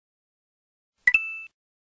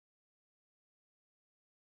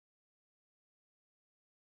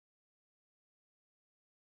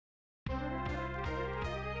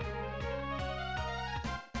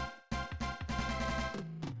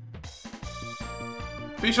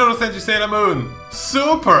Bishoujo Senshi Sailor Moon!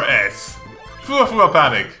 Super S! Fuwa Fuwa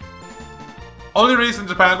Panic! Only released in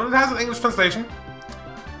Japan, but it has an English translation.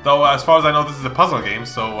 Though, as far as I know, this is a puzzle game,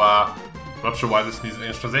 so, I'm not sure why this needs an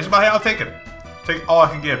English translation, but hey, I'll take it. Take all I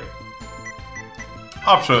can get.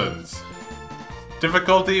 Options.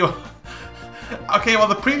 Difficulty. Okay, well,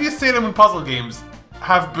 the previous Sailor Moon puzzle games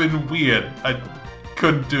have been weird. I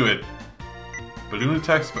couldn't do it. Balloon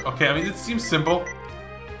attacks, but okay, I mean, it seems simple.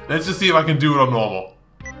 Let's just see if I can do it on normal.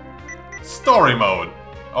 Story mode.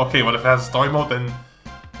 Okay, well, if it has a story mode, then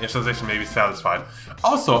initialization may be satisfied.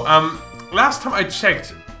 Also, last time I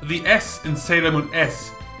checked, the S in Sailor Moon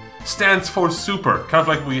S stands for Super. Kind of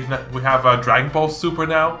like we have Dragon Ball Super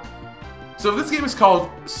now. So if this game is called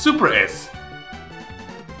Super S.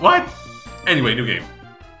 What? Anyway, new game.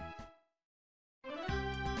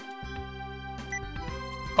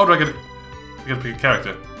 Oh, do I get to pick a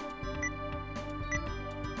character?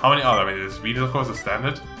 How many are there? I mean, there's Venus, of course, is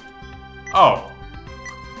standard. Oh.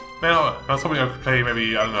 Man, I was hoping I could play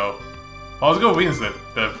maybe, I don't know. Well, I was going with Venus,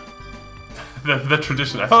 the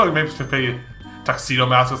tradition. I thought I maybe could play Tuxedo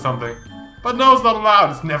Mask or something. But no, it's not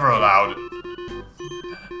allowed. It's never allowed.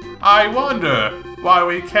 I wonder why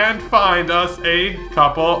we can't find us a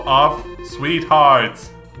couple of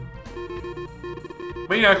sweethearts.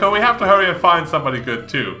 Minako, we have to hurry and find somebody good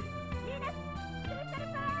too.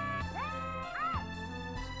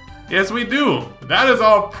 Yes, we do. That is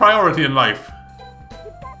our priority in life.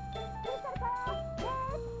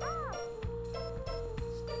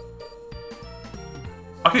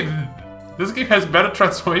 Okay, this game has better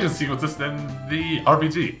transformation sequences than the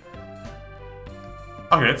RPG.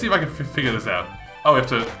 Okay, let's see if I can figure this out. Oh, we have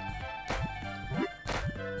to...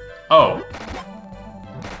 Oh.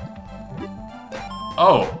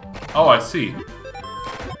 Oh. Oh, I see.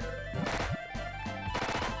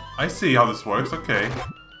 I see how this works, okay.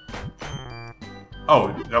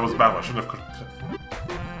 Oh, that was a bad one. I shouldn't have...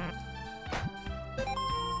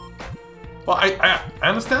 Well, I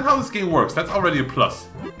understand how this game works. That's already a plus.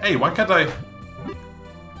 Hey, why can't I...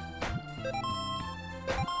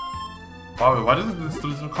 Why doesn't this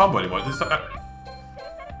do this combo anymore?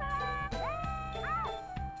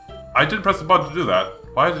 I didn't press the button to do that.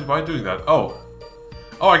 Why doing that? Oh.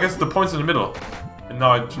 Oh, I guess the point's in the middle. And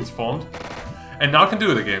now I transformed. And now I can do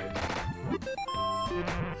it again.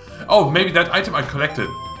 Oh, maybe that item I collected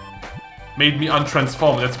made me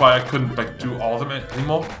untransform. That's why I couldn't like do all of them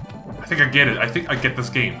anymore. I think I get it. I think I get this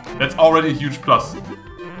game. That's already a huge plus.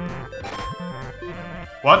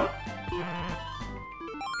 What?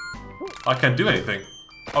 I can't do anything.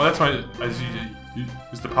 Oh, that's why I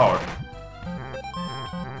use the power.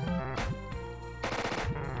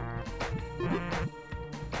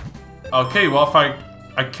 Okay, well if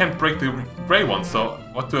I can't break the gray one, so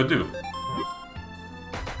what do I do?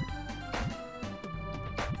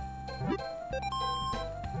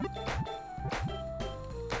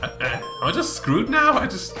 Am I just screwed now?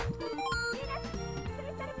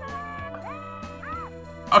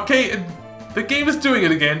 Okay, the game is doing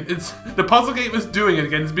it again. The puzzle game is doing it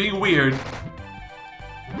again. It's being weird.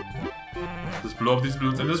 Just blow up these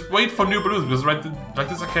balloons and just wait for new balloons because like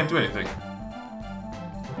this I can't do anything.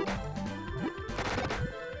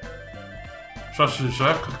 Should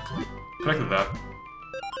I have collected that?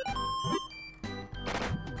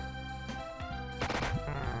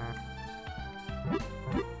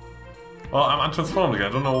 Well, I'm untransformed again. I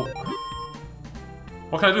don't know.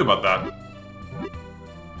 What can I do about that?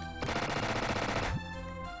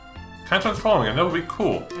 Can I transform again? That would be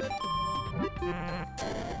cool.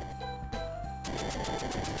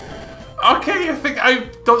 Okay, I think I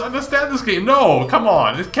don't understand this game. No, come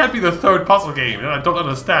on. It can't be the third puzzle game and I don't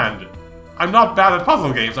understand. I'm not bad at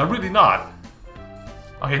puzzle games. I'm really not.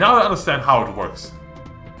 Okay, now I understand how it works.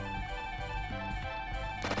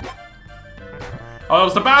 Oh, that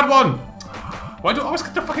was the bad one! Why do I always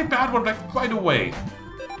get the fucking bad one like right away?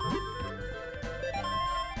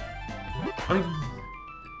 I mean,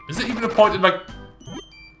 is there even a point in like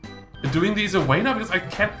doing these away now? Because I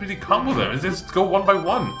can't really combo them. It's just go one by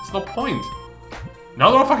one. There's no point. Now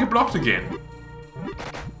they're all fucking blocked again.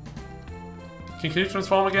 Can you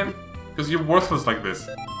transform again? Because you're worthless like this.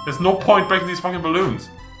 There's no point breaking these fucking balloons.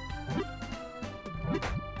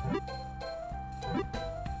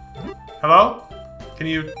 Hello? Can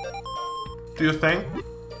you do your thing?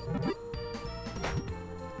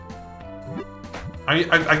 I mean,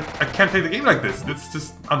 I can't play the game like this. It's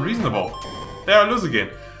just unreasonable. There, I lose again.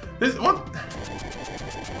 This what?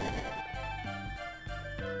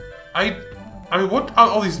 I mean, what are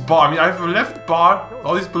all these bars? I mean, I have a left bar,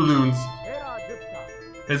 all these balloons.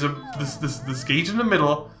 There's this gauge in the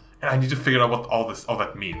middle, and I need to figure out what all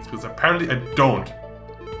that means because apparently I don't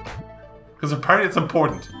Because apparently it's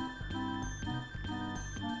important.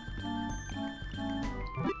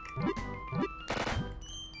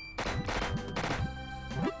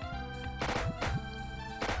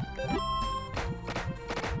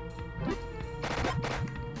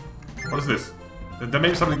 What is this? That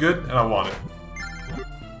made something good, and I want it.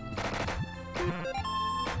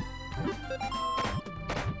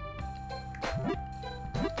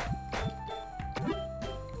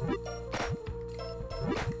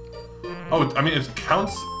 Oh, I mean, it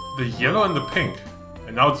counts the yellow and the pink.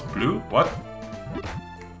 And now it's blue? What?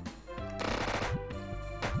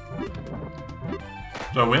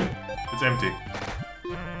 Do I win? It's empty.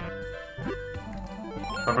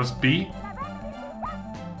 If I press B,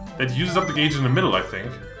 that uses up the gauge in the middle, I think.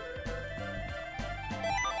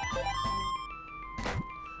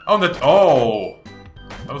 Oh, oh!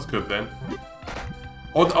 That was good then.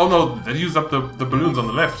 Oh no, that used up the balloons on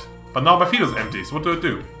the left. But now my field is empty, so what do I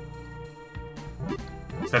do?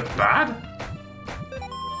 Is that bad?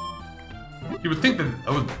 You would think that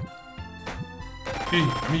I would...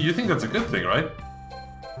 I mean, you think that's a good thing, right?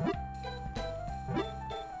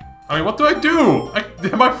 I mean, what do I do?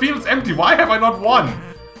 My field's empty. Why have I not won?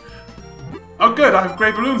 Oh, good. I have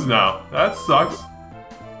gray balloons now. That sucks.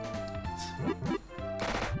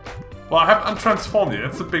 Well, I haven't untransformed it.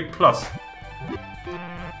 That's a big plus.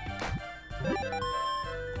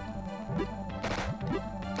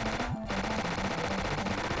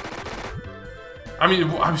 I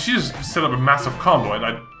mean, she just set up a massive combo, and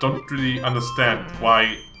I don't really understand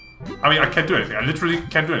why... I mean, I can't do anything. I literally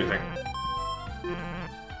can't do anything.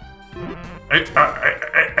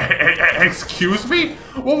 Excuse me?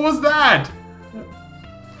 What was that?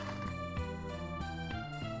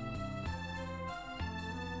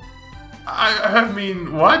 I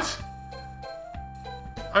mean, what?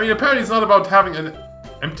 I mean, apparently it's not about having an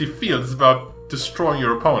empty field, it's about destroying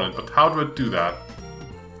your opponent, but how do I do that?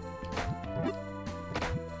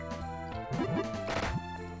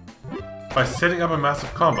 By setting up a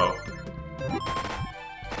massive combo.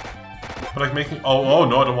 But like making... Oh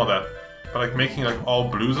no, I don't want that. But like making like all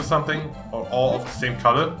blues or something? Or all of the same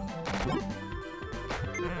color?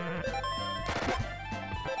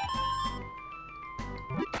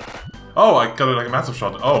 Oh, I got like a massive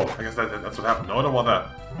shot. Oh, I guess that's what happened. No, I don't want that.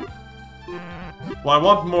 Well, I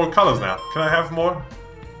want more colors now. Can I have more?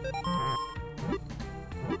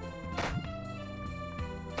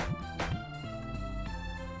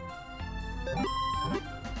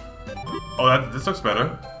 Oh, this looks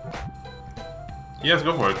better. Yes,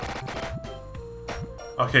 go for it.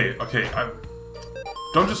 Okay,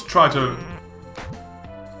 don't just try to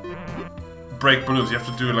break balloons. You have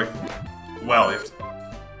to do it like... Well, you have to...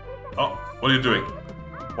 Oh, what are you doing?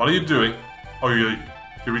 What are you doing? Oh, you're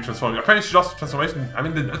retransforming. Apparently she lost transformation. I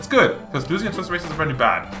mean, that's good, because losing a transformation is very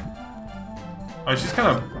bad. I mean, she's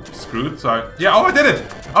kind of screwed, so... Yeah, oh, I did it!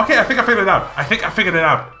 Okay, I think I figured it out. I think I figured it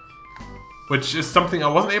out. Which is something I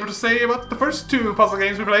wasn't able to say about the first two puzzle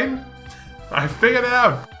games we played. I figured it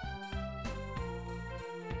out.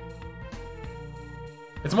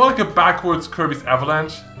 It's more like a backwards Kirby's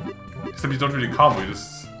Avalanche. Except you don't really combo, you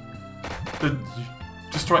just... You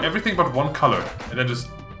destroy everything but one color. And then just...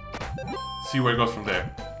 see where it goes from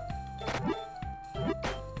there.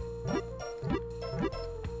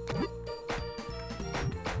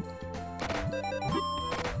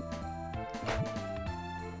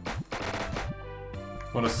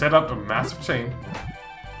 Want to set up a massive chain.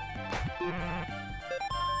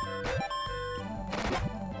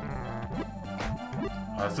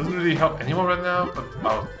 This doesn't really help anyone right now, but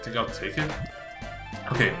I think I'll take it.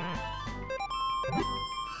 Okay.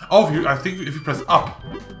 Oh, I think if you press up,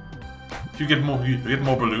 you get more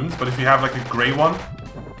balloons. But if you have like a gray one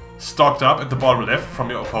stocked up at the bottom left from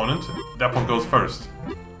your opponent, that one goes first.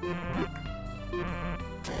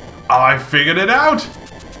 I figured it out!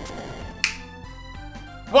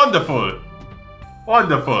 Wonderful!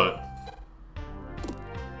 Wonderful!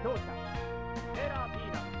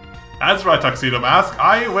 That's right, Tuxedo Mask,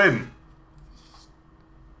 I win!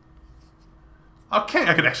 Okay,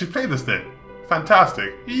 I can actually play this then.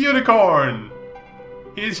 Fantastic. Unicorn!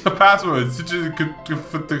 Here's your password.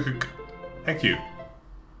 Thank you.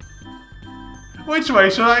 Which way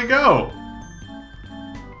should I go?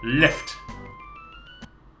 Left.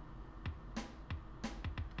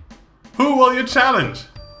 Who will you challenge?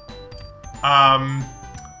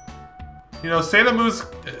 You know, Sailor Moose...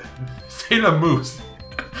 Sailor Moose.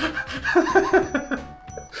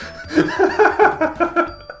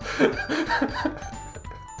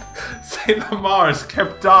 Sailor Mars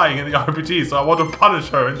kept dying in the RPG, so I want to punish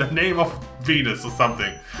her in the name of Venus or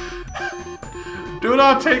something. Do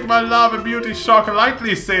not take my love and beauty shock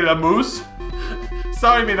lightly, Sailor Moose.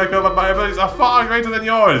 Sorry, Minako, but my abilities are far greater than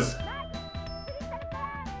yours.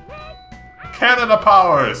 Canada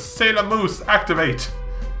powers! Sailor Moose, activate!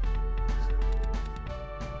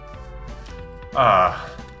 Ah.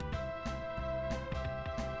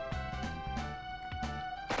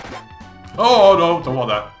 Oh no, don't want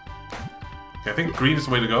that. Okay, I think green is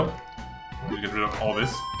the way to go. Need to get rid of all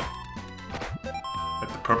this. Let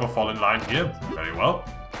the purple fall in line here. Very well.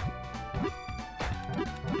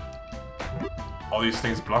 All these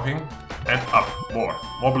things blocking. And up. More.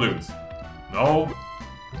 More balloons. No.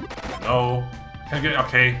 No. Can I get...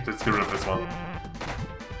 Okay, let's get rid of this one.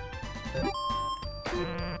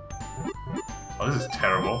 Oh, this is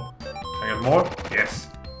terrible. Can I get more? Yes.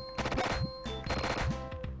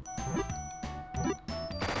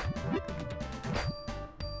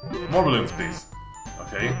 More balloons, please.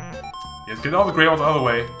 Okay. Yes, get all the grey ones out of the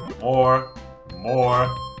way. More. More.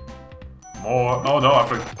 More. Oh no,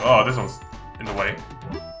 after... Oh, this one's in the way.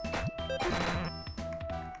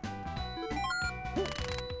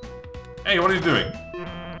 Hey, what are you doing?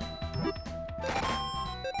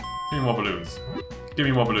 Give me more balloons. Give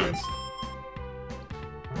me more balloons.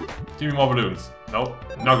 Give me more balloons. Nope,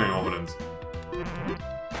 not giving me more balloons.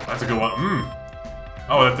 That's a good one.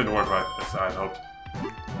 Oh, that didn't work right, as I had hoped.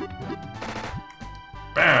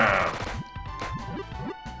 Bam!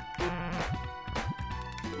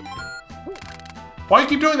 Why do you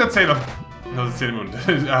keep doing that, Sailor? No, the Sailor Moon.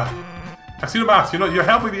 Casino Mask, you're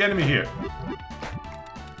helping the enemy here.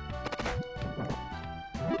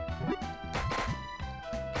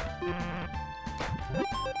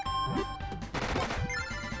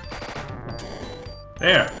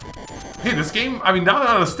 There. Hey, this game, I mean, now that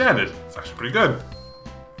I understand it, it's actually pretty good.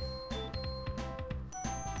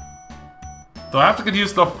 Though I have to get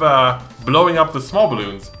used to blowing up the small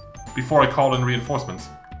balloons before I call in reinforcements.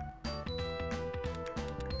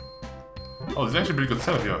 Oh, there's actually a pretty good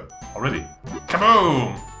setup here already.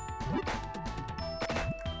 Kaboom!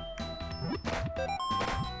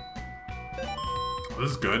 Oh,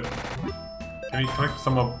 this is good. Can we collect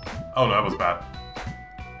some more? Oh no, that was bad.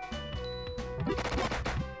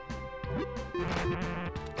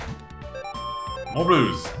 More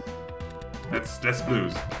blues. That's less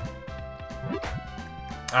blues.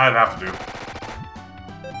 I'd have to do.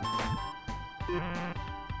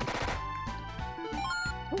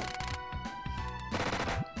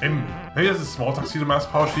 Maybe there's a small tuxedo mask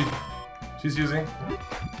power she's using.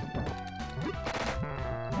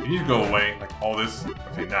 You need to go away, like all this.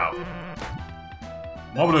 Okay, now.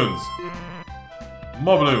 More balloons.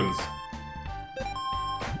 More balloons.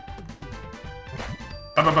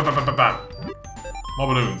 Bam, bam, bam, bam, bam, bam. More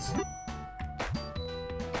balloons.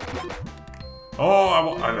 Oh,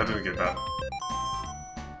 I didn't get that.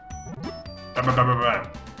 Bam, bam, bam, bam,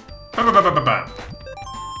 bam. Bam, bam, bam, bam, bam.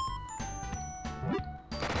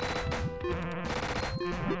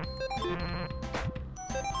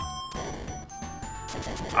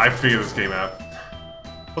 I figured this game out.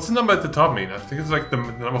 What's the number at the top mean? I think it's like the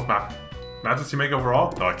number of matches you make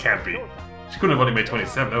overall? No, it can't be. She couldn't have only made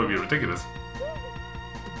 27, that would be ridiculous.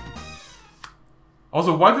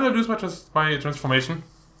 Also, why did I lose my transformation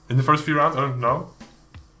in the first few rounds? I don't know.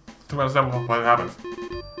 To understand what happened.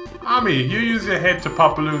 Ami, you use your head to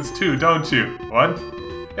pop balloons too, don't you? What?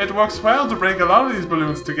 It works well to bring a lot of these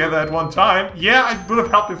balloons together at one time. Yeah, it would have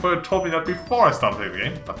helped me if you told me that before I started playing the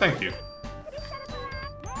game, but thank you.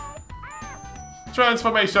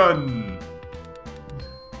 Transformation!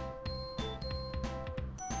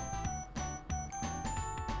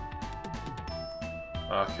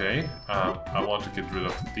 Okay, I want to get rid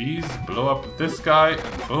of these, blow up this guy,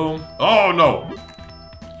 and boom. Oh no!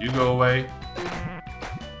 You go away.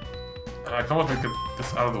 And I come up and get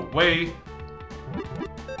this out of the way.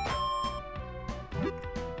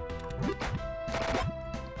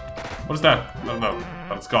 What is that? I don't know,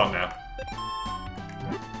 but it's gone now.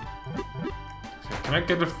 Okay, can I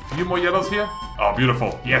get a few more yellows here? Oh,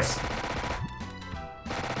 beautiful. Yes!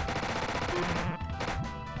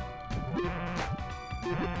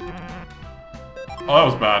 Oh, that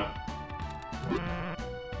was bad.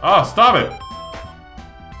 Ah, stop it!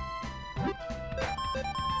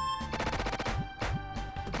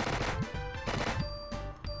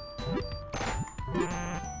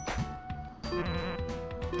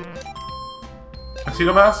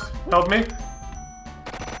 Tuxedo mask, help me.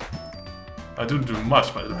 I didn't do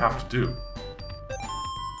much, but I have to do.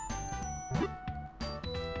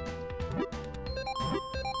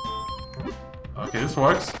 Okay, this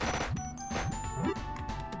works.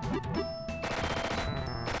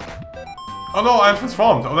 Oh no, I'm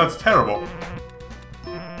transformed. Oh, that's terrible.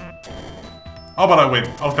 Oh, but I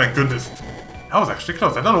win. Oh, thank goodness. That was actually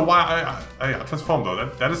close. I don't know why I transformed though.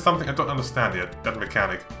 That is something I don't understand yet. That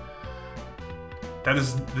mechanic. That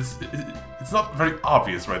is this. It's not very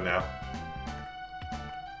obvious right now.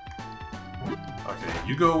 Okay,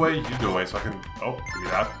 you go away, so I can. Oh, give me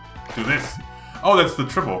that. Do this. Oh, that's the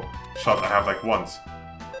triple shot I have like once.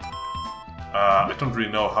 I don't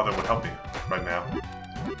really know how that would help me right now.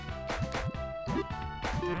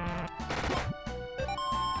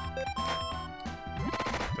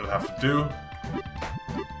 That'll have to do.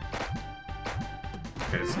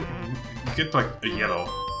 Okay, so you get like a yellow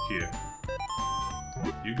here.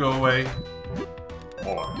 You go away.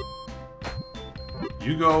 More.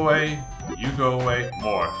 You go away. You go away.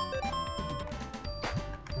 More.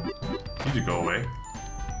 You go away.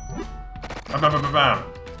 Bam bam bam bam bam.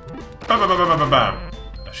 Bam bam bam bam bam bam.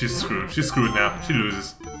 She's screwed. She's screwed now. She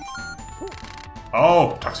loses.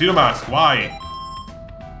 Oh, Tuxedo Mask, why?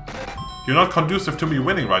 You're not conducive to me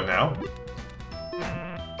winning right now.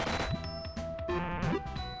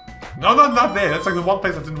 No, not there. That's like the one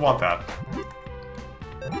place I didn't want that.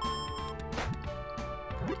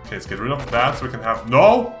 Okay, let's get rid of that so we can have...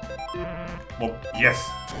 No! Well, yes.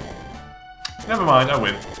 Never mind, I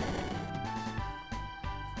win.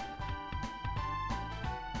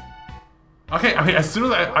 Okay, I mean, as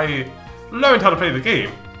soon as I learned how to play the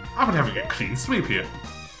game, I've been having a clean sweep here.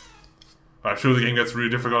 But I'm sure the game gets really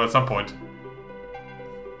difficult at some point.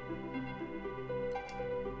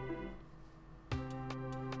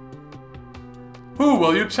 Who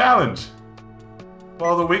will you challenge?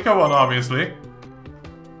 Well, the weaker one, obviously.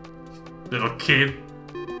 Little kid.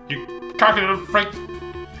 You cocky little freak.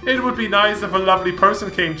 It would be nice if a lovely person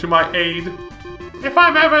came to my aid. If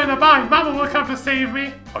I'm ever in a bind, Mama will come to save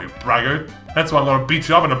me. Oh, you braggart. That's why I'm gonna beat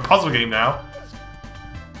you up in a puzzle game now.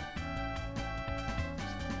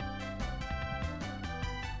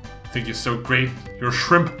 Think you're so great? You're a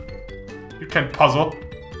shrimp. You can't puzzle.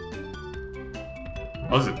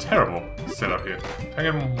 Oh, this is a terrible setup here. Can I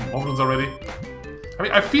get more balloons already? I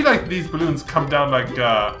mean, I feel like these balloons come down like,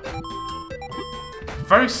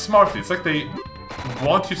 very smartly. It's like they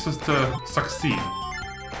want you to succeed.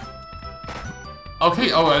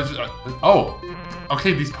 Okay,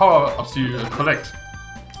 okay, these power-ups you collect,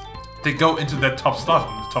 they go into that top slot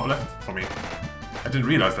on the top left for me. I didn't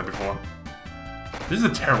realize that before. This is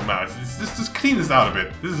a terrible match. Just clean this out a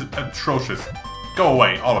bit. This is atrocious. Go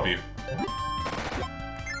away, all of you.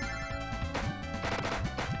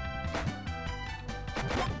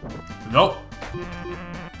 Nope.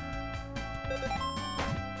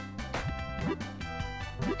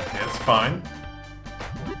 Okay, that's fine.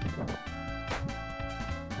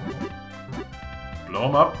 Blow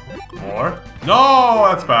him up. More. No,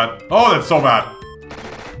 that's bad. Oh, that's so bad.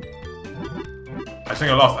 I think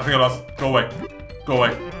I lost. Go away. Go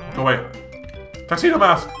away. Go away. Tuxedo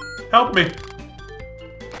Mask! Help me!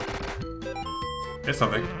 There's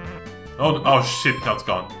something. Oh shit, now it's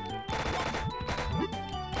gone.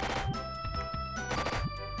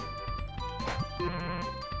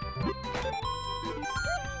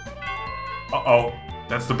 Uh-oh.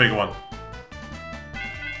 That's the big one.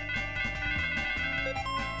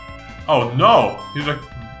 Oh no! You like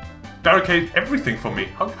barricade everything for me.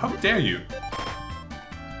 How dare you?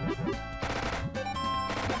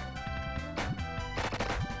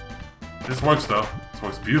 This works though. This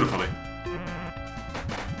works beautifully.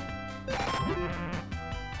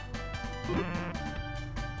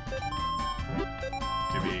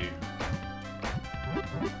 Give me...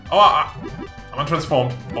 Oh, I'm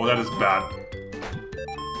untransformed. Oh, that is bad.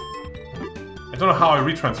 I don't know how I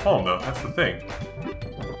retransform though. That's the thing.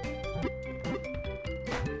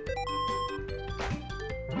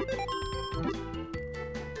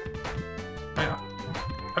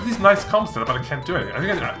 I have these nice comms set up, but I can't do anything. I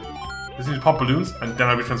think I just need to pop balloons and then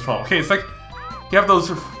I retransform. Okay, it's like you have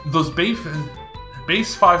those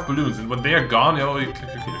base 5 balloons, and when they are gone, you're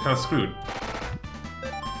kind of screwed.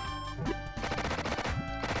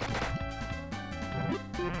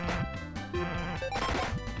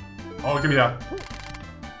 Oh, give me that.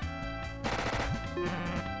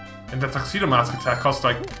 And the Tuxedo Mask attack costs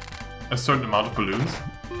like a certain amount of balloons.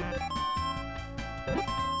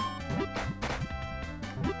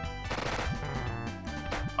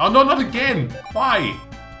 Oh no, not again! Why?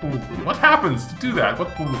 What happens to do that?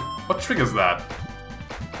 What triggers that?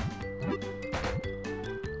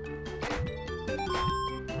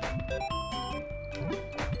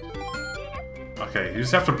 Okay, you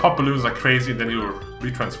just have to pop balloons like crazy and then you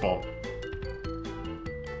retransform.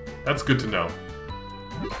 That's good to know.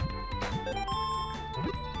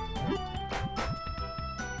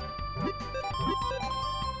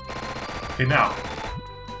 Okay, now.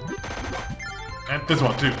 And this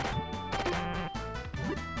one too.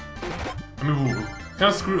 I mean, we kind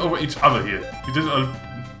of screwed over each other here. We did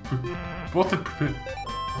both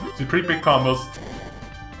did pretty big combos.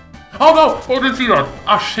 Oh no! Oh, didn't see that!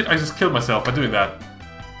 Ah shit, I just killed myself by doing that.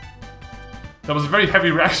 That was a very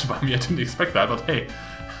heavy reaction by me, I didn't expect that, but hey.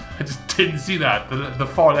 I just didn't see that, the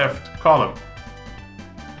far left column.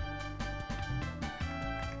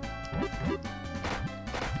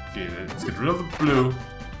 Okay, let's get rid of the blue.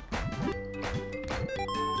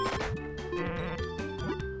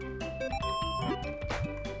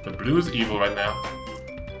 The blue is evil right now.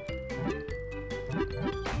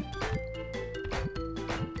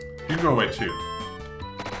 You go away too.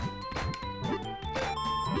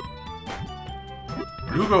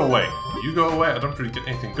 Blue, go away. You go away. I don't really get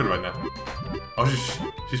anything good right now. Oh,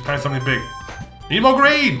 she's planning something big. Need more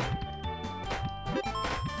green!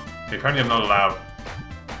 Okay, apparently I'm not allowed.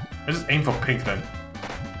 I just aim for pink then.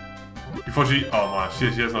 Before she... Oh man, she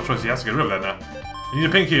has no choice. She has to get rid of that now. I need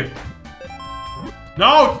a pink here.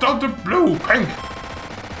 No! Don't do blue! Pink!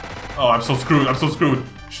 Oh, I'm so screwed. I'm so screwed.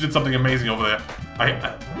 She did something amazing over there.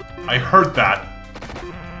 I heard that.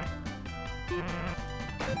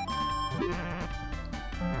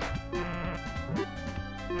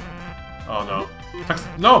 Oh no.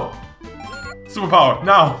 No! Superpower!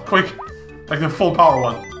 Now! Quick! Like the full power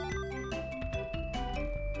one.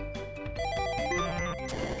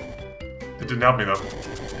 It didn't help me though.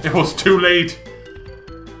 It was too late!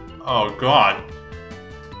 Oh god.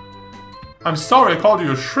 I'm sorry I called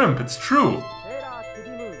you a shrimp, it's true!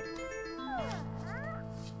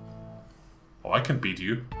 Oh, I can beat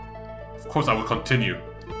you. Of course I will continue.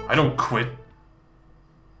 I don't quit.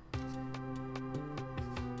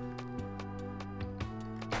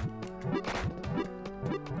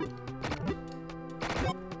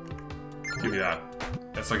 Give me that.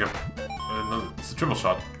 That's like it's a triple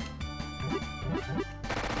shot.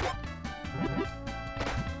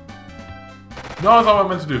 No, that's not what I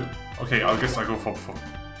meant to do. Okay, I guess I go for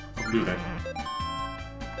blue then.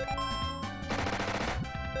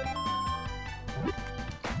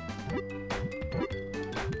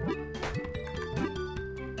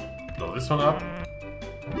 Blow this one up.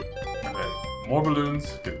 And then more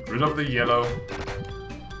balloons. Get rid of the yellow.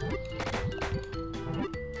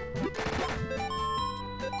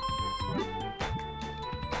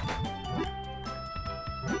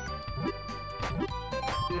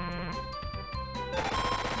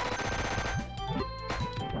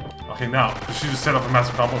 Okay, now, she just set up a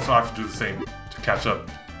massive combo, so I have to do the same to catch up.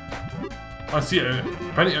 Oh, I see,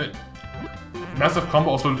 apparently, massive combo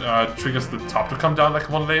also triggers the top to come down like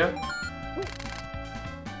one layer.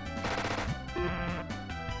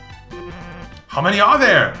 How many are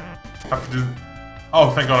there? Have to do... Oh,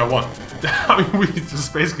 thank god I won. I mean, we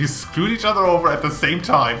just basically screwed each other over at the same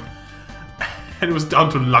time. And it was down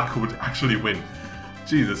to luck who would actually win.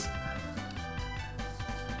 Jesus.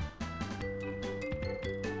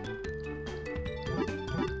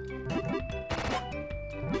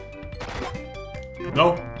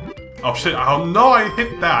 No. Oh shit. Oh no, I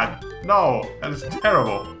hit that. No, that is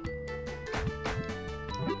terrible.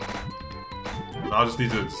 Now I just need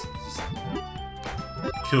to just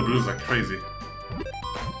kill blues like crazy.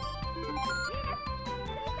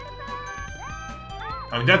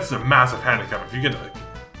 I mean, that's a massive handicap. If you get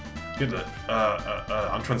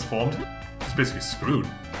untransformed, it's basically screwed.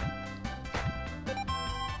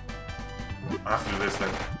 I have to do this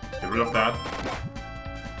then. Get rid of that.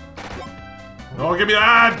 No, give me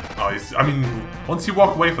that! Oh, I mean, once you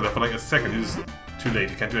walk away for that for like a second, it's too late.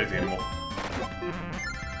 You can't do anything anymore.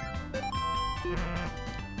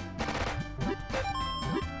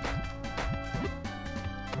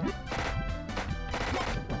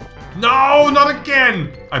 No, not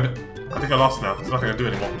again! I think I lost now. There's nothing I can do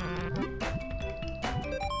anymore.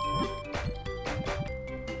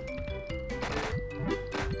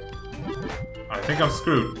 I think I'm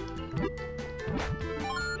screwed.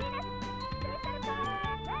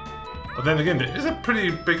 But then again, there is a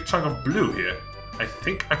pretty big chunk of blue here. I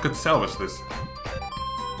think I could salvage this.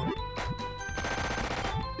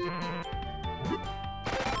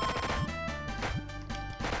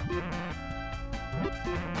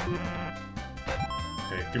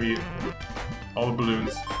 Okay, give me all the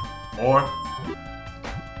balloons. More.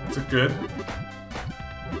 Is it good?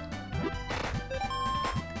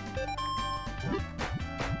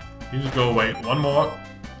 You just go away. One more.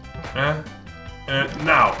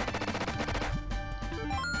 Now.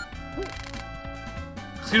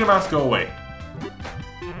 Casino Mask, go away.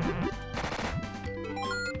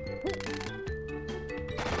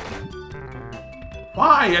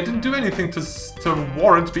 Why? I didn't do anything to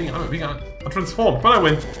warrant being untransformed, but I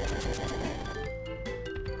win.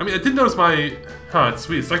 I mean, I did notice my... Huh, it's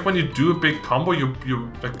sweet. It's like when you do a big combo, your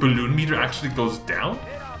like balloon meter actually goes down.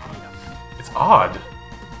 It's odd.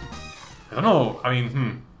 I don't know. I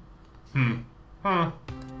mean,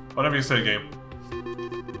 Whatever you say, game.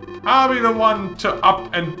 I'll be the one to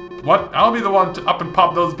up and... What? I'll be the one to up and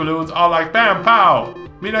pop those balloons all like bam, pow!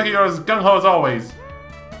 Me like you're as gung-ho as always.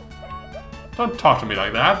 Don't talk to me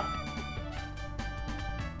like that.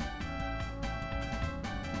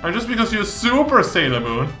 And just because you're Super Sailor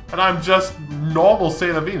Moon, and I'm just normal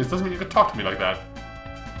Sailor Venus, doesn't mean you can talk to me like that.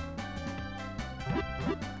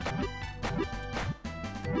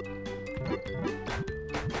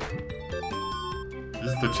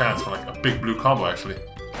 This is the chance for like a big blue combo, actually.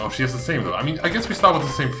 Oh, she has the same though. I mean, I guess we start with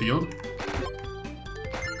the same field.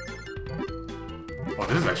 Oh,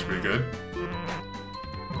 this is actually pretty good.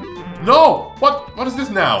 No! What? What is this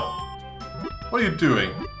now? What are you doing?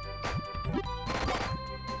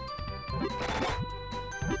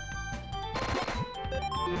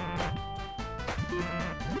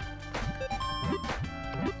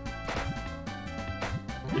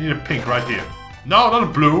 You need a pink right here. No, not a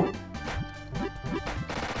blue.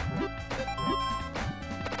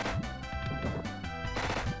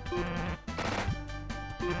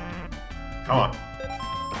 Come on.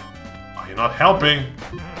 Oh, you're not helping.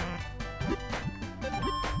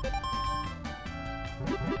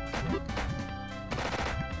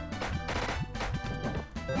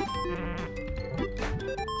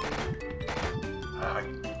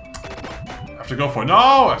 I have to go for it. No!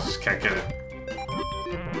 I just can't get it.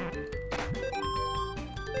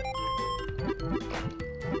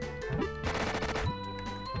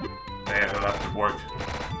 It'll have to work.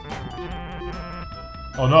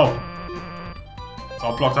 Oh no! It's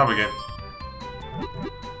all blocked up again.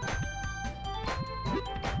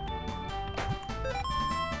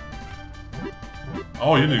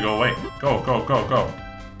 Oh, you need to go away. Go, go, go, go.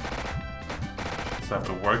 Does that have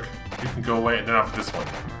to work? You can go away and then after this one.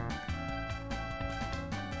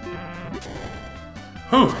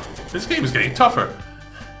 Whew! This game is getting tougher.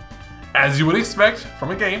 As you would expect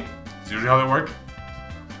from a game. It's usually how they work.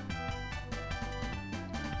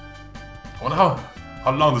 I wonder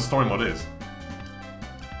how long the story mode is.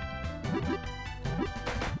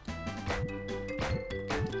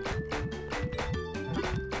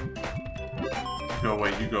 You go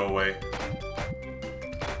away, you go away.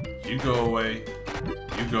 You go away.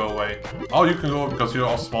 You go away. Oh, you can go because you're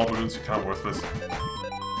all small balloons, you're kind of worthless.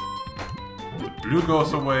 The blue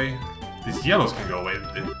goes away. These yellows can go away.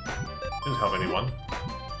 It didn't help anyone.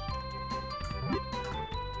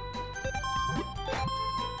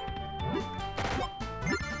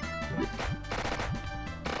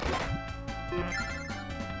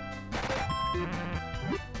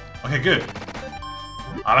 Okay, good.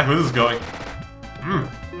 I like where this is going.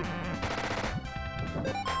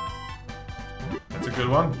 That's a good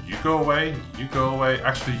one. You go away. You go away.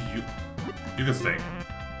 Actually, you can stay.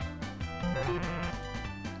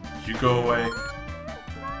 You go away.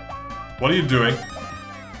 What are you doing?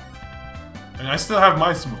 And I still have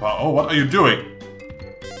my superpower. Oh, what are you doing?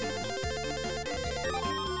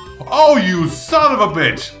 Oh, you son of a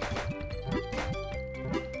bitch!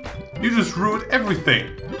 You just ruined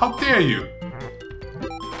everything. How dare you?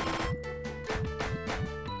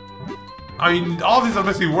 I mean, all these are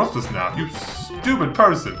basically worthless now. You stupid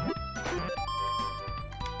person.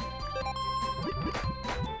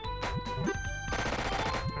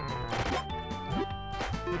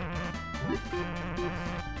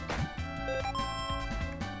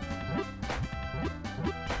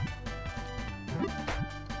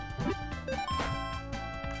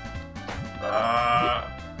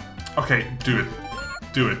 Okay, do it.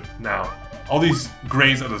 Do it, now. All these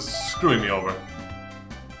grays are just screwing me over.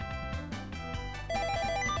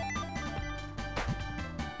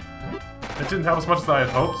 It didn't help as much as I had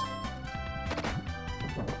hoped.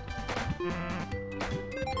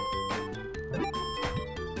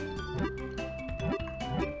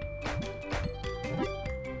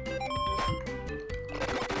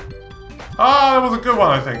 Ah, that was a good one,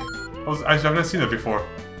 I think. I've never seen it before.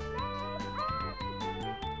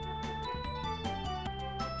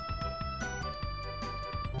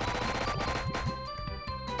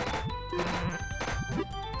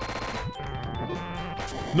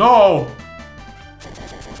 No!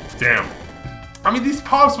 Damn. I mean, these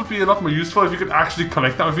power-ups would be a lot more useful if you could actually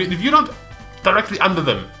collect them. If you're not directly under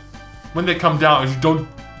them when they come down, and you don't,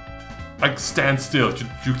 like, stand still,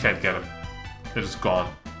 you can't get them. They're just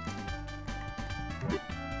gone.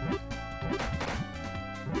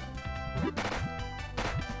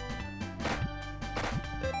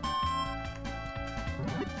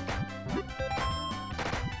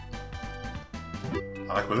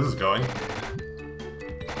 I like where this is going.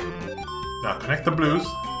 Now connect the blues.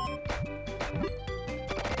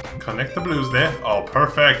 Connect the blues there. Oh,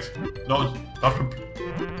 perfect. No, not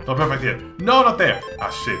perfect yet. No, not there. Ah,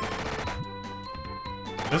 shit.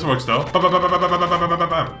 This works though. Bam, bam, bam, bam, bam, bam, bam, bam,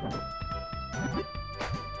 bam.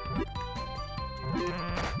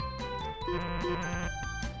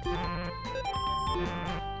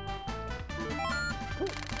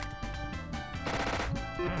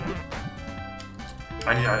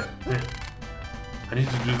 I need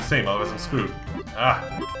to do the same, otherwise I'm screwed. Ah.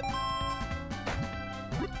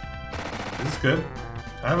 This is good.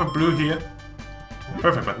 I have a blue here.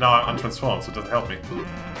 Perfect, but now I'm untransformed, so it doesn't help me.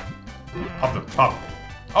 Pop them, pop.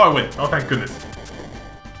 Oh, I win. Oh, thank goodness.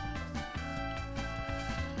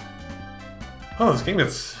 Oh, this game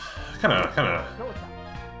gets kinda...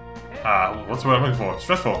 what's the word I'm looking for?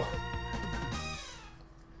 Stressful.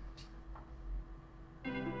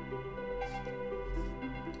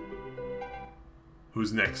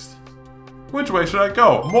 Who's next? Which way should I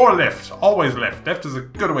go? More left. Always left. Left is a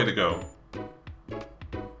good way to go.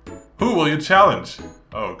 Who will you challenge?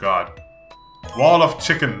 Oh, God. Wall of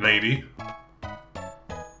chicken, lady.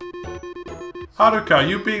 Haruka,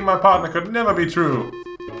 you being my partner could never be true.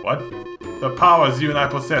 What? The powers you and I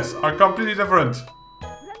possess are completely different.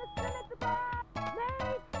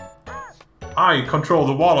 I control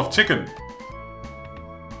the wall of chicken.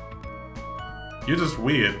 You're just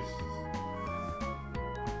weird.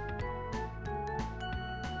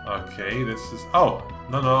 Okay, this is... Oh,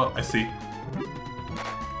 no, I see.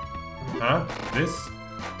 Huh? This.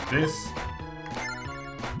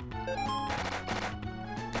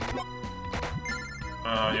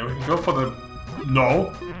 Yeah, we can go for the...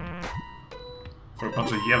 No! For a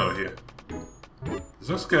bunch of yellow here. This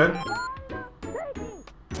looks good.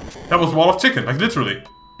 That was wall of chicken, like literally.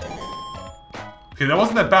 Okay, that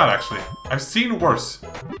wasn't that bad actually. I've seen worse.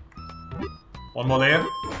 One more layer.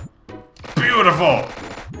 Beautiful!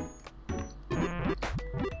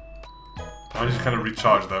 I need to kind of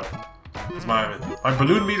recharge though. Because my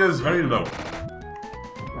balloon meter is very low.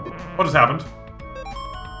 What has happened?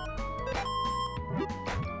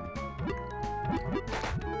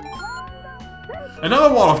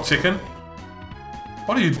 Another wall of chicken?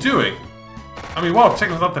 What are you doing? I mean, wall of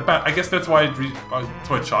chicken is not that bad. I guess that's why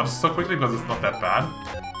it charges so quickly, because it's not that bad.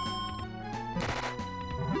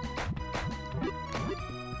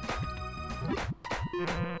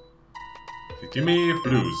 Okay, give me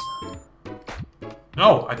blues.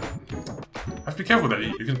 No, I have to be careful with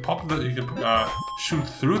that. You can pop you can shoot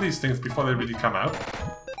through these things before they really come out.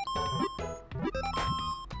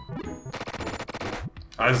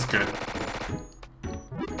 Ah, this is good.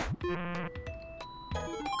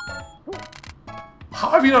 How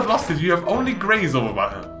have you not lost it? You have only grays over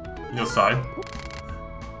on your side.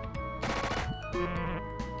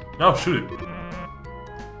 No, shoot it.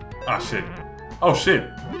 Ah, shit. Oh, shit.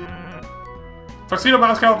 Tuxedo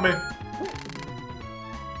Mask, help me.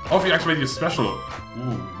 Oh, if you activate your special,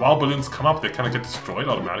 while balloons come up, they kind of get destroyed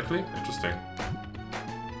automatically. Interesting.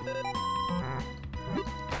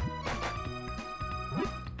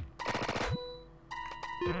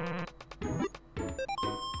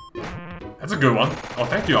 That's a good one. Oh,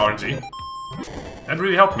 thank you, RNG. That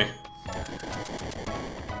really helped me.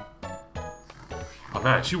 Oh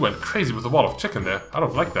man, she went crazy with the wall of chicken there. I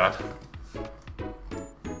don't like that.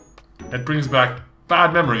 That brings back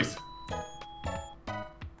bad memories.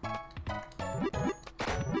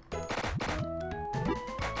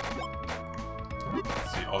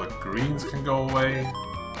 Let's see, all the greens can go away.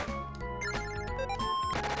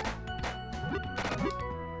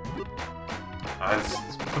 Let's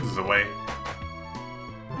put this away.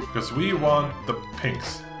 Because we want the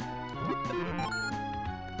pinks.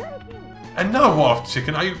 Another wall of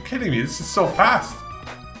chicken? Are you kidding me? This is so fast.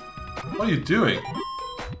 What are you doing?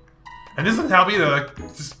 And this doesn't help either. Like,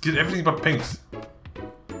 just get everything but pinks.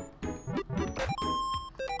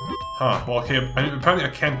 Huh. Well, okay. I mean, apparently I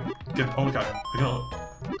can't get... Oh, God.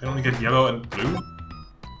 I can only get yellow and blue.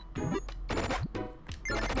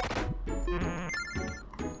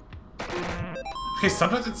 Okay,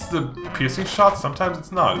 sometimes it's the piercing shot, sometimes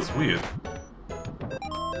it's not. It's weird.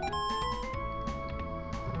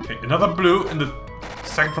 Okay, another blue in the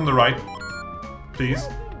second from the right. Please.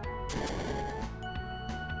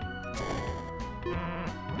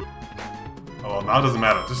 Oh, well, now it doesn't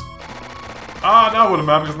matter. Just... Ah, now it wouldn't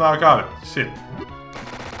matter because now I got it. Shit.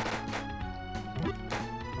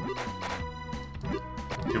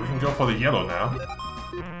 Okay, we can go for the yellow now.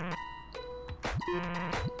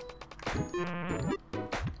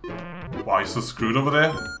 Wow, you're so screwed over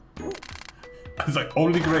there? It's like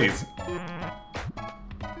only grays.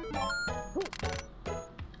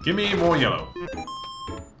 Give me more yellow.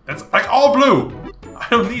 That's like all blue! I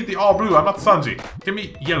don't need the all blue, I'm not Sanji. Give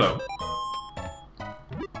me yellow.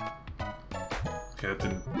 Okay, that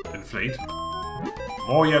didn't inflate.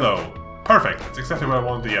 More yellow. Perfect, that's exactly what I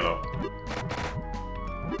wanted, the yellow.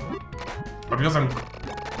 But because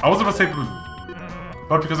I wasn't gonna say blue.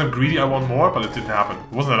 But because I'm greedy I want more, but it didn't happen.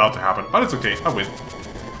 It wasn't allowed to happen, but it's okay, I win.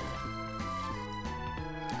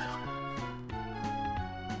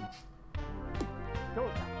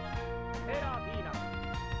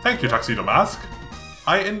 Thank you, Tuxedo Mask.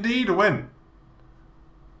 I indeed win.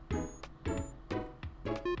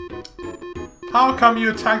 How come you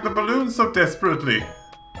attack the balloons so desperately?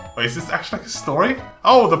 Wait, is this actually like a story?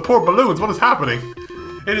 Oh, the poor balloons, what is happening?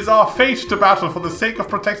 It is our fate to battle for the sake of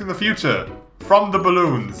protecting the future. From the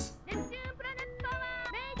balloons.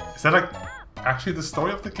 Is that like actually the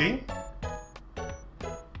story of the game?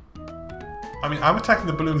 I mean, I'm attacking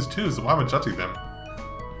the balloons too, so why am I judging them?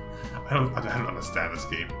 I don't understand this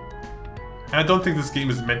game. And I don't think this game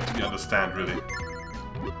is meant to be understood, really.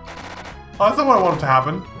 Oh, that's not what I wanted to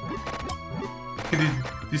happen. Okay,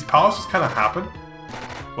 these powers just kind of happen.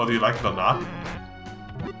 Whether you like it or not.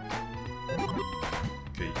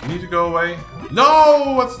 Okay, you need to go away.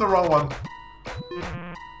 No! That's the wrong one.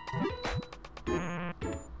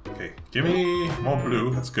 Okay, give me more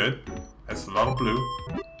blue. That's good. That's a lot of blue.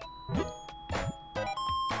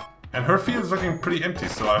 And her field is looking pretty empty,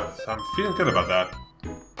 so I'm feeling good about that.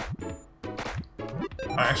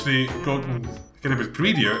 I actually go and get a bit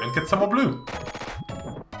greedier and get some more blue.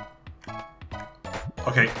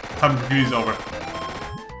 Okay, time to greedy is over.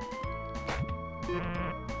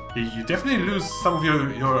 You definitely lose some of your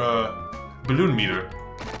balloon meter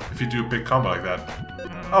if you do a big combo like that.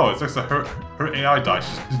 Oh, it's like her AI died.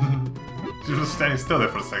 She was standing still there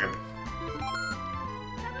for a second.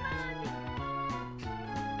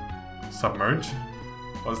 Submerge?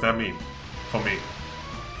 What does that mean? For me.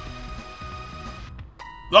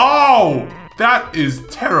 Oh! That is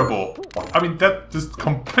terrible! I mean, that just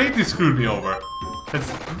completely screwed me over.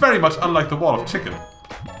 It's very much unlike the wall of chicken.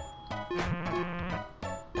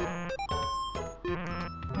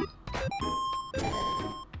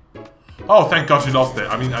 Oh, thank God she lost there.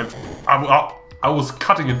 I mean, I was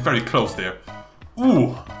cutting it very close there.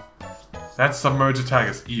 Ooh! That submerge attack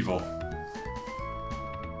is evil.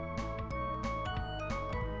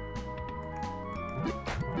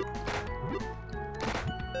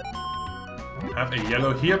 Have a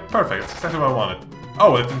yellow here. Perfect. That's exactly what I wanted.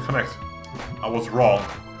 Oh, it didn't connect. I was wrong.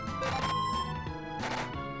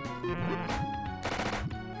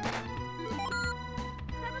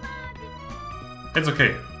 It's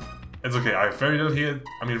okay. It's okay. I have very little here.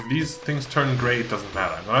 I mean, if these things turn gray, it doesn't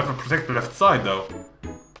matter. I'm gonna have to protect the left side, though.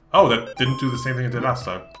 Oh, that didn't do the same thing it did last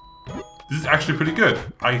time. This is actually pretty good.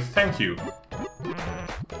 I thank you.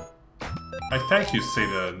 I thank you, say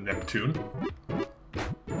the Neptune.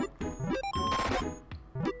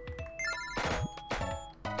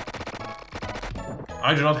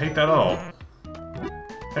 I do not hate that at all.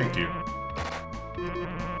 Thank you.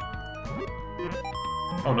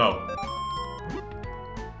 Oh no.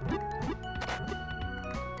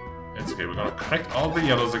 It's okay, we're gonna collect all the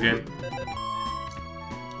yellows again.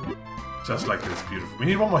 Just like this, beautiful. We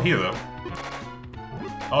need one more here though.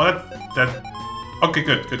 Oh, that... Okay,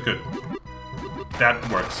 good.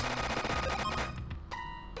 That works.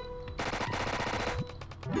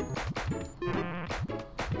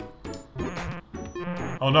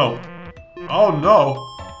 Oh no. Oh no!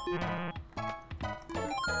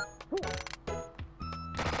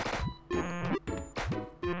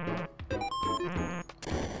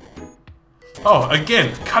 Oh,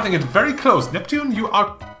 again, cutting it very close. Neptune, you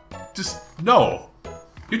are just... No.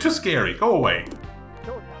 You're too scary. Go away.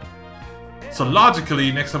 So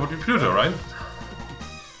logically, next up would be Pluto, right?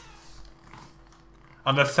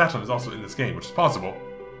 Unless Saturn is also in this game, which is possible.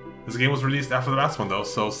 This game was released after the last one though,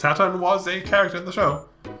 so Saturn was a character in the show.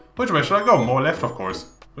 Which way should I go? More left, of course.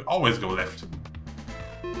 We always go left.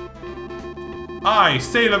 I,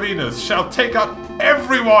 Sailor Venus, shall take out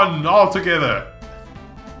everyone altogether!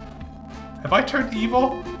 Have I turned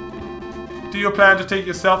evil? Do you plan to take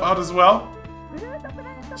yourself out as well?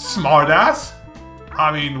 Smartass?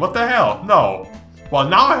 I mean, what the hell? No. Well,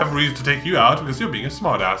 now I have reason to take you out because you're being a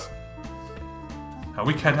smartass. And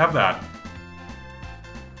we can't have that.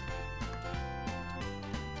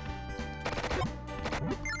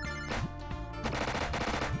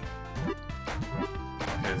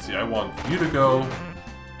 Okay, let's see, I want you to go.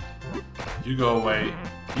 You go away.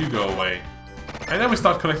 You go away. And then we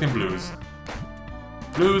start collecting blues.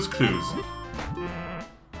 Blues clues.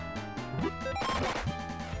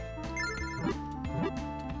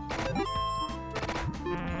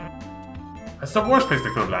 That's the worst place they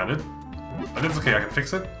could have landed. But it's okay, I can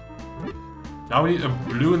fix it. Now we need a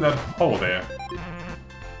blue in that hole there.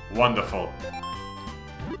 Wonderful.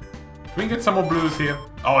 Can we get some more blues here?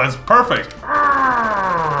 Oh, that's perfect!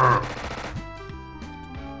 I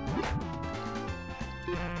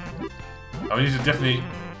need to definitely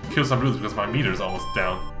kill some blues because my meter is almost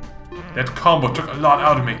down. That combo took a lot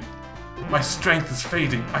out of me. My strength is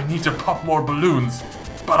fading. I need to pop more balloons.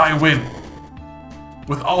 But I win.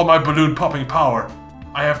 With all my balloon popping power,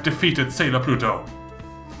 I have defeated Sailor Pluto.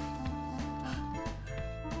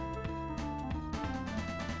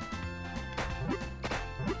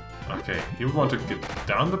 Okay, here we want to get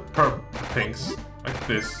down the pinks, like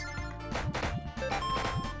this.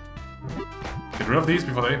 Get rid of these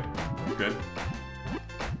before they... Good.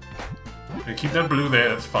 Okay, keep that blue there,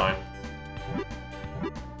 that's fine.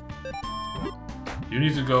 You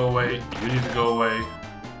need to go away, you need to go away.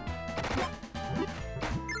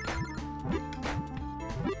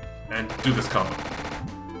 And do this combo.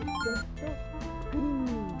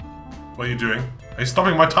 What are you doing? Are you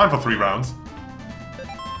stopping my time for 3 rounds?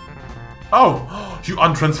 Oh! You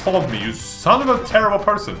untransformed me, you son of a terrible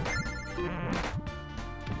person!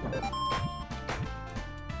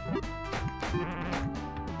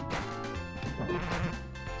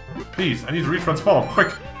 Please, I need to retransform,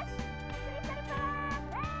 quick!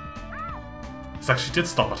 This actually did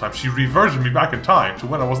stop my time. She reverted me back in time to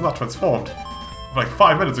when I was not transformed. Like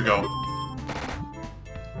 5 minutes ago.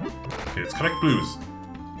 Okay, let's connect blues.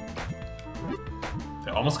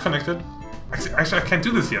 They're almost connected. Actually, I can't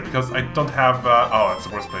do this yet because I don't have... oh, that's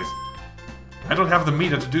the worst place. I don't have the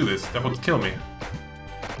meter to do this. That would kill me.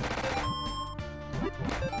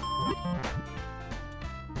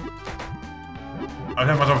 I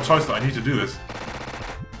don't have much of a choice though. I need to do this.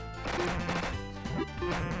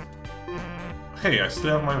 Okay, I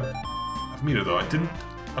still have my meter though. I didn't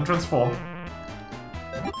untransform.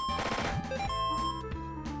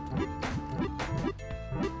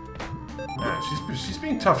 Yeah, she's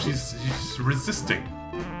being tough. She's resisting.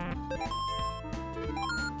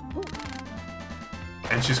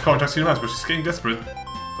 And she's calling Tuxedo Mask, but she's getting desperate.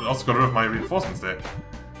 But I also got rid of my reinforcements there.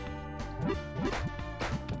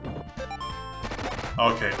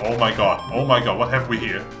 Okay, oh my god, what have we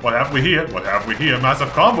here? What have we here? What have we here?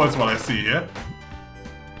 Massive combo is what I see here.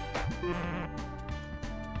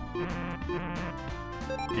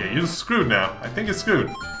 Yeah, you're screwed now. I think you're screwed.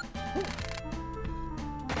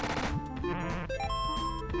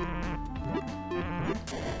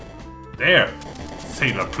 There!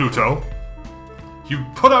 Sailor Pluto! You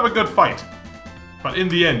put up a good fight! But in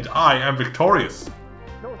the end, I am victorious!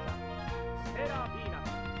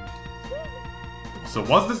 So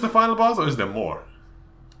was this the final boss, or is there more?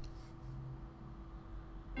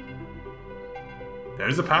 There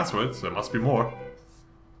is a password, so there must be more.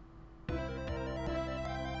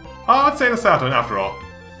 Oh, it's Sailor Saturn after all.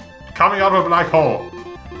 Coming out of a black hole.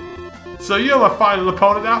 So you're my final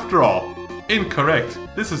opponent after all. Incorrect.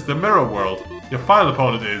 This is the mirror world. Your final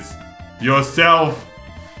opponent is... yourself.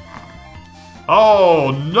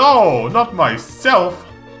 Oh no, not myself.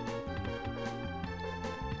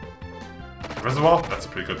 First of all, that's a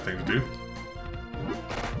pretty good thing to do.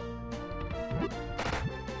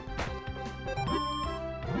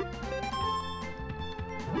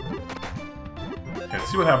 Okay,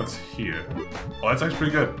 let's see what happens here. Oh, that's actually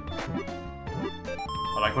pretty good.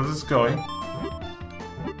 I like where this is going.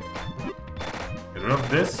 Get rid of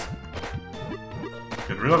this.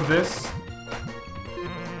 Get rid of this.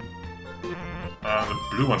 The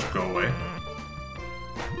blue one should go away.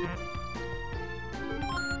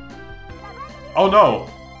 Oh no!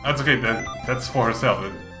 That's okay, then. That's for herself.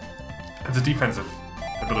 It's a defensive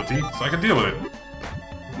ability, so I can deal with it.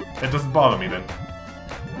 It doesn't bother me then.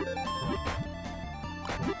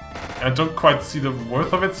 And I don't quite see the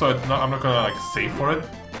worth of it, so I'm not gonna like save for it.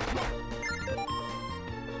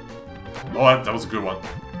 Oh, that was a good one.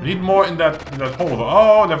 We need more in that hole though.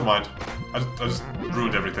 Oh, never mind. I just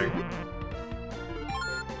ruined everything.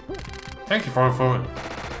 Thank you for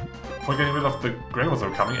getting rid of the grey ones that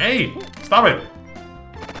were coming. Hey! Stop it!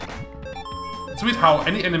 It's weird how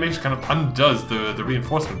any animation kind of undoes the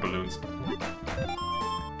reinforcement balloons.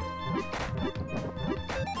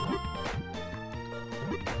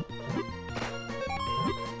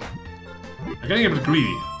 I'm getting a bit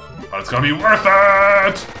greedy, but it's gonna be worth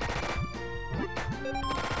it!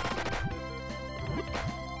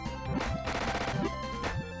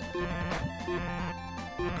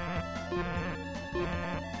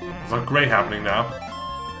 There's a grey happening now.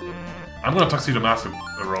 I'm gonna Tuxedo Mask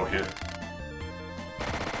a row here.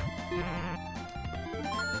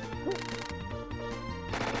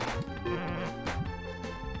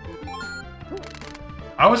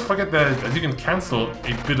 I always forget that you can cancel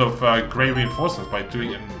a bit of gray reinforcements by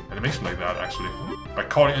doing an animation like that, actually. By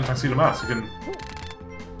calling in Tuxedo Mask, you can...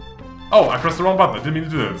 Oh, I pressed the wrong button. I didn't mean to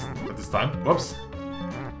do this at this time. Whoops.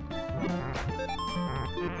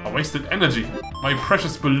 I wasted energy. My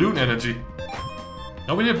precious balloon energy.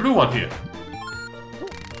 No, we need a blue one here.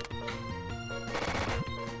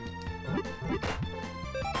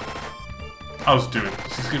 How's it doing?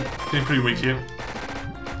 She's getting pretty weak here.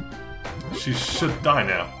 She should die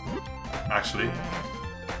now, actually.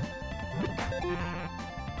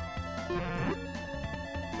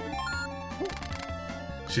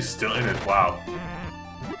 She's still in it, wow.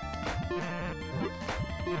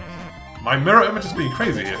 My mirror image is being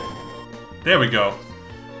crazy here. There we go.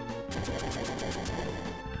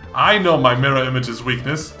 I know my mirror image's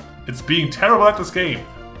weakness. It's being terrible at this game.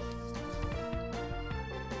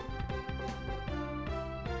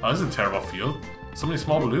 Oh, this is a terrible field. So many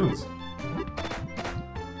small balloons.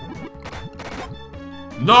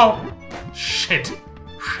 No! Shit!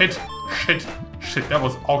 Shit! Shit! Shit! That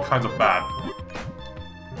was all kinds of bad.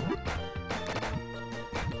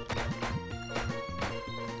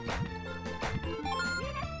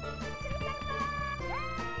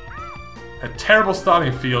 A terrible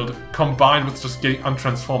starting field combined with just getting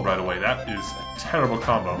untransformed right away. That is a terrible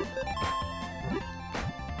combo.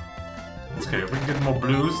 Okay, if we can get more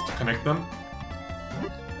blues to connect them.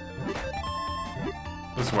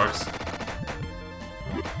 This works.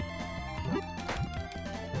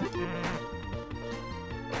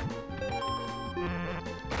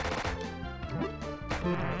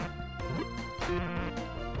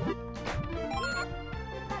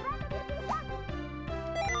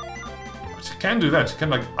 But you can do that. You can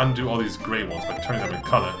like undo all these gray ones by turning them in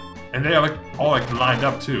color. And they are like all like lined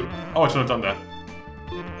up too. Oh, I should have done that.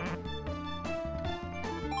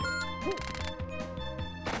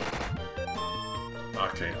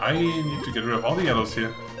 Okay, I need to get rid of all the yellows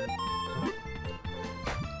here.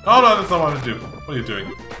 Oh no, that's not what I want to do. What are you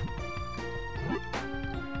doing?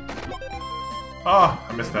 Ah,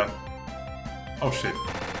 I missed that. Oh shit.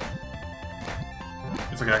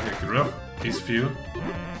 It's okay, I can get rid of these few.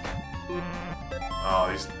 Oh,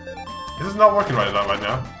 these... This is not working right now,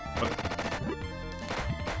 but...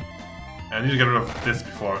 I need to get rid of this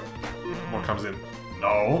before more comes in.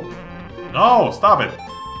 No! No! Stop it!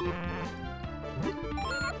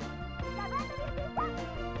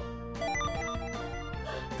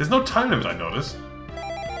 There's no time limit, I notice.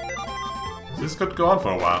 So this could go on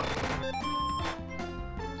for a while.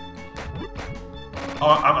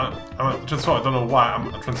 Oh, I'm transformed. I don't know why I'm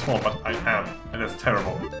transformed, but I am. And that's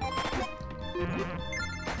terrible.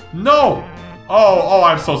 No! Oh,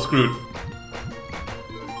 I'm so screwed.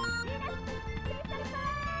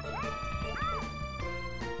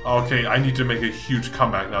 Okay, I need to make a huge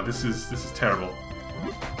comeback now. This is terrible.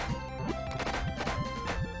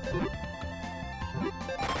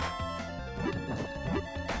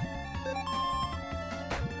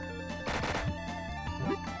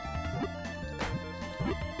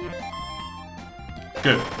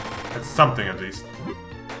 Good. That's something at least.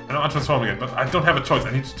 I know I'm transforming it, but I don't have a choice. I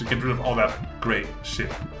need to get rid of all that gray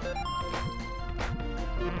shit.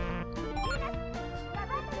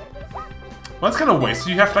 Well, that's kind of waste. So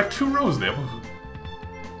you have like 2 rows there.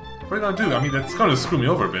 What are you gonna do? I mean, that's gonna screw me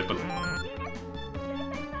over a bit, but...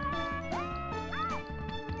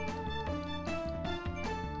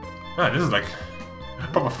 Man, this is like a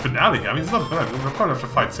proper finale. I mean, it's not a finale. We're probably have to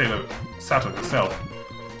fight Saturn herself.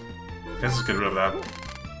 Let's just get rid of that.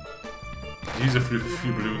 Use a few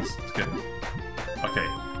balloons to get... Okay,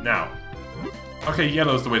 now. Okay,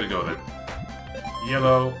 yellow is the way to go then.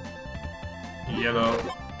 Yellow. Yellow.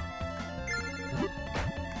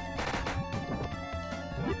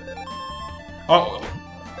 Oh,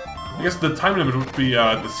 I guess the time limit would be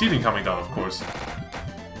the ceiling coming down, of course.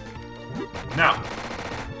 Now.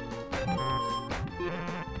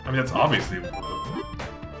 I mean, that's obviously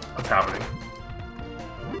what's happening.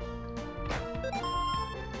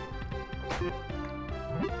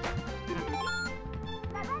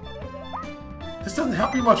 This doesn't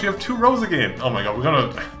help me much. We have 2 rows again. Oh my god, we're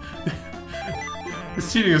gonna... The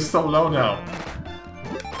ceiling is so low now.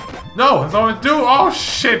 No, that's all I do. Oh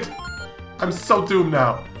shit! I'm so doomed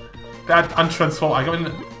now. That untransform. I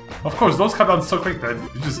mean, of course, those come down so quick that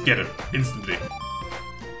you just get it instantly.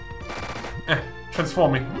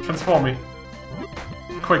 Transform me. Transform me.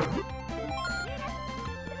 Quick.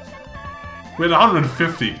 We're at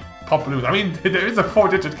 150 pop balloons. I mean, there is a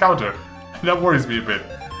 4-digit counter. That worries me a bit.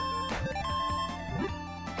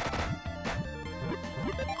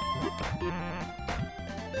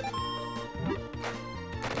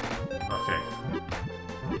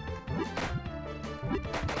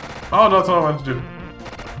 Oh, no, that's what I wanted to do.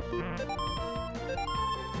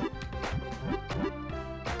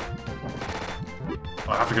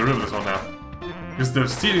 Oh, I have to get rid of this one now. Because the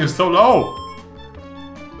ceiling is so low!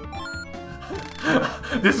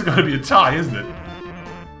 This is gonna be a tie, isn't it?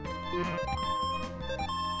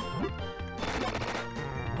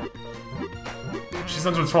 She's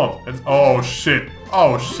untransformed. It's, oh shit.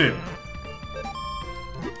 Oh shit.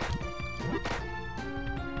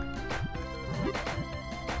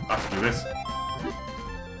 I have to do this.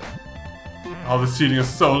 Oh, the ceiling is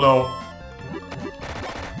so low.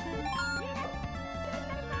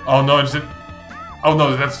 Oh no, is it? Oh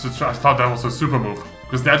no, that's just, I thought that was a super move.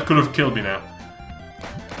 Because that could have killed me now.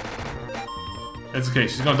 It's okay,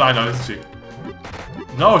 she's gonna die now, isn't she?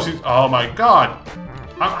 No, she's. Oh my god!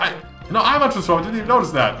 No, I'm untransformed. I didn't even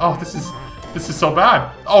notice that. Oh, this is so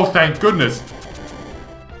bad. Oh, thank goodness.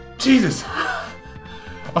 Jesus.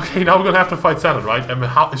 Okay, now we're gonna have to fight Saturn, right? And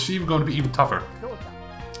how is she even going to be even tougher?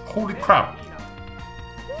 Holy crap!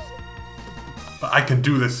 But I can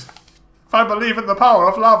do this. If I believe in the power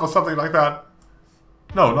of love or something like that.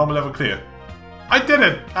 No, normal level clear. I did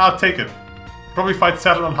it. I'll take it. Probably fight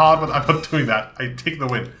Saturn on hard, but I'm not doing that. I take the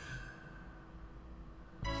win.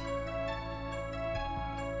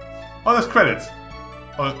 Oh, there's credits.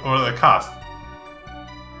 Or the cast.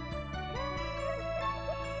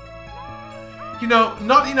 You know,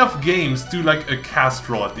 not enough games do like a cast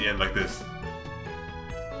roll at the end like this.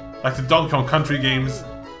 Like the Donkey Kong Country games.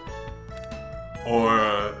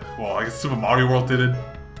 Or, well, I guess Super Mario World did it.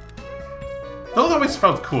 Those always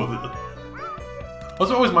felt cool. Those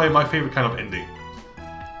were always my favorite kind of ending.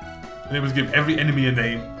 And it was give every enemy a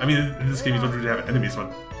name. I mean, in this game you don't really have enemies,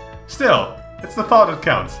 but still, it's the thought that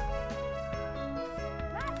counts.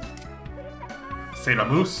 Sailor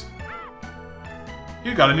Moose,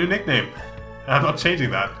 you got a new nickname. I'm not changing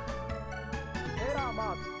that.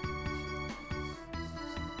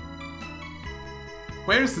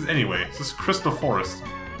 Where is this anyway? This is Crystal Forest.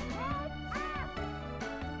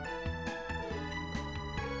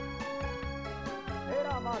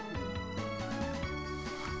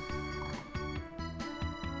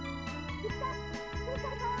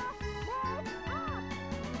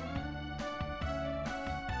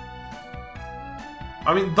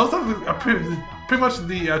 I mean, those are pretty much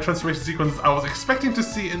the transformation sequences I was expecting to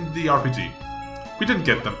see in the RPG. We didn't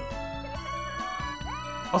get them.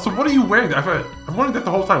 Also, what are you wearing there? I'm wondering that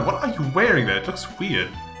the whole time. What are you wearing there? It looks weird.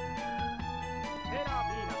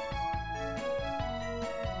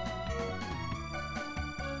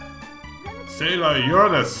 Sailor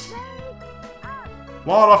Uranus!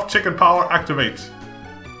 Wall of chicken power activate!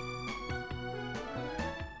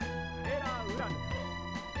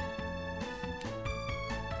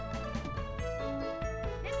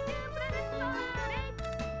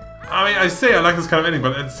 I mean, I say I like this kind of ending,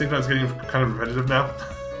 but at the same time it's getting kind of repetitive now.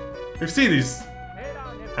 We've seen these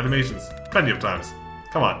animations plenty of times.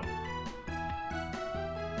 Come on.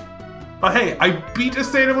 But hey, I beat a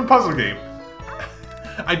Sailor Moon puzzle game.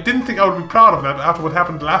 I didn't think I would be proud of that after what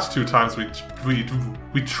happened the last 2 times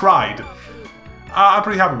we tried. I'm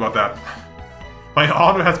pretty happy about that. My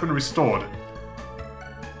honor has been restored.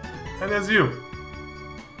 And there's you.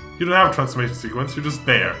 You don't have a transformation sequence, you're just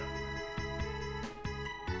there.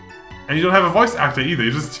 And you don't have a voice actor either,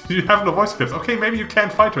 you have no voice clips. Okay, maybe you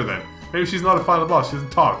can't fight her then. Maybe she's not a final boss, she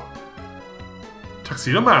doesn't talk.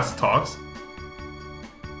 Tuxedo Mask talks.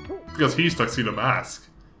 Because he's Tuxedo Mask.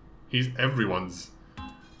 He's everyone's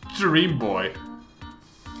dream boy.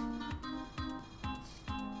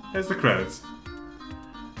 There's the credits.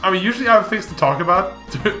 I mean, usually I have things to talk about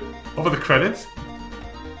over the credits.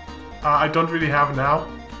 I don't really have now.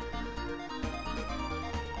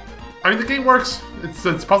 I mean, the game works. It's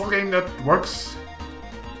a puzzle game that works.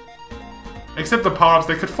 Except the power-ups,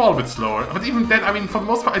 they could fall a bit slower. But even then, I mean, for the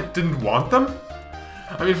most part, I didn't want them.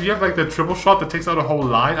 I mean, if you have like the triple shot that takes out a whole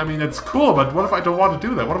line, I mean, that's cool, but what if I don't want to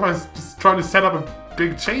do that? What if I'm just trying to set up a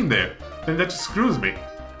big chain there? Then that just screws me.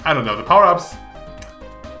 I don't know, the power-ups...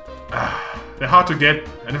 they're hard to get,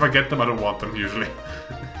 and if I get them, I don't want them, usually.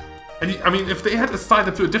 And I mean, if they had assigned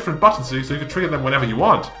them to a different button so you could trigger them whenever you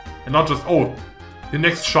want, and not just, oh, your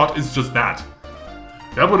next shot is just that.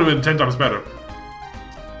 That would have been 10 times better.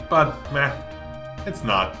 But, meh, it's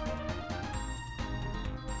not.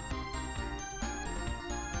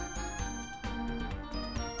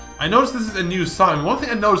 I noticed this is a new song. One thing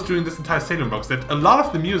I noticed during this entire Sailor Moon box that a lot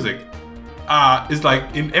of the music is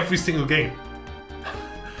like in every single game.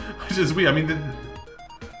 Which is weird. I mean,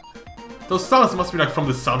 those songs must be like from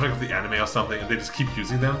the soundtrack of the anime or something, and they just keep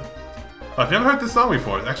using them. But I've never heard this song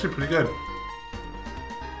before. It's actually pretty good.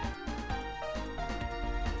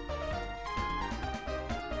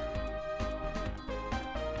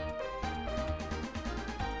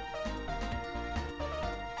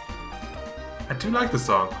 I do like the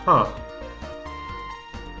song, huh?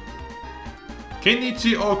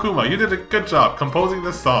 Kenichi Okuma, you did a good job composing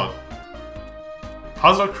this song.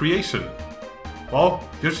 Puzzle creation. Well,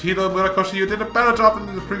 Yoshihiro Murakoshi, you did a better job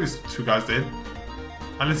than the previous two guys did.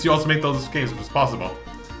 Unless you also make those games, which is possible.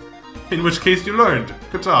 In which case you learned.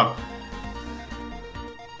 Good job.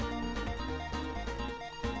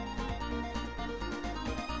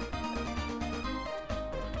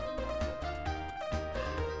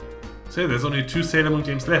 So there's only 2 Sailor Moon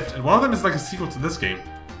games left, and one of them is like a sequel to this game.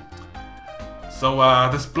 So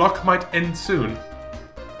this block might end soon.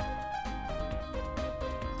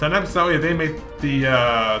 Dynamic Zoe, they made the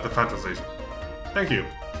fan translation. Thank you.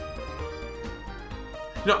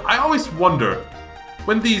 You know, I always wonder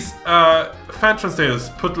when these fan translators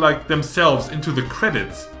put like themselves into the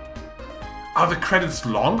credits. Are the credits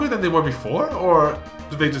longer than they were before, or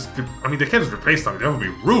do they just? I mean, they can't just replace them. That would be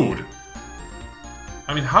rude.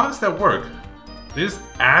 I mean, how does that work? They just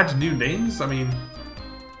add new names? I mean,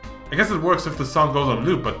 I guess it works if the song goes on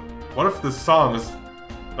loop, but what if the song is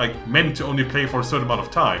like meant to only play for a certain amount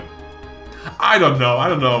of time? I don't know. I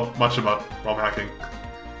don't know much about ROM hacking.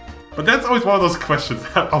 But that's always one of those questions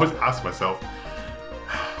I always ask myself.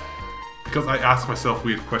 Because I ask myself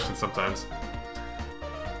weird questions sometimes.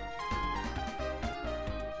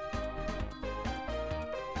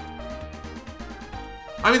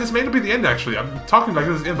 I mean, this may not be the end, actually. I'm talking like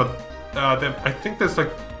this is the end, but I think there's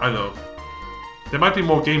like, I don't know. There might be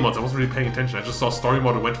more game modes. I wasn't really paying attention. I just saw story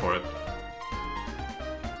mode and went for it.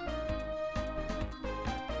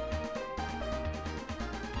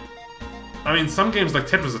 I mean, some games like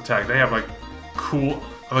Tetris Attack, they have like cool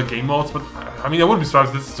other game modes, but I mean, I wouldn't be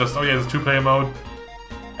surprised if this is just, oh yeah, there's a 2-player mode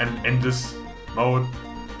and an endless mode.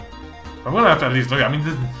 I'm gonna have to at least look at it. I mean,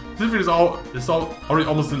 this video is already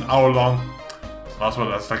almost an hour long. So I also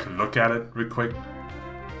want to just like look at it real quick.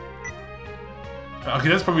 Okay,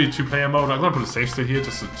 that's probably a 2-player mode. I'm gonna put a save state here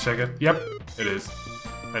just to check it. Yep, it is.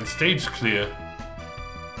 And stage clear.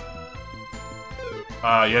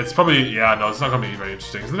 Yeah, it's probably, yeah, no, it's not gonna be very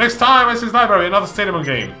interesting. So the next time I see this library, another Sailor Moon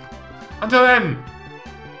game. Until then,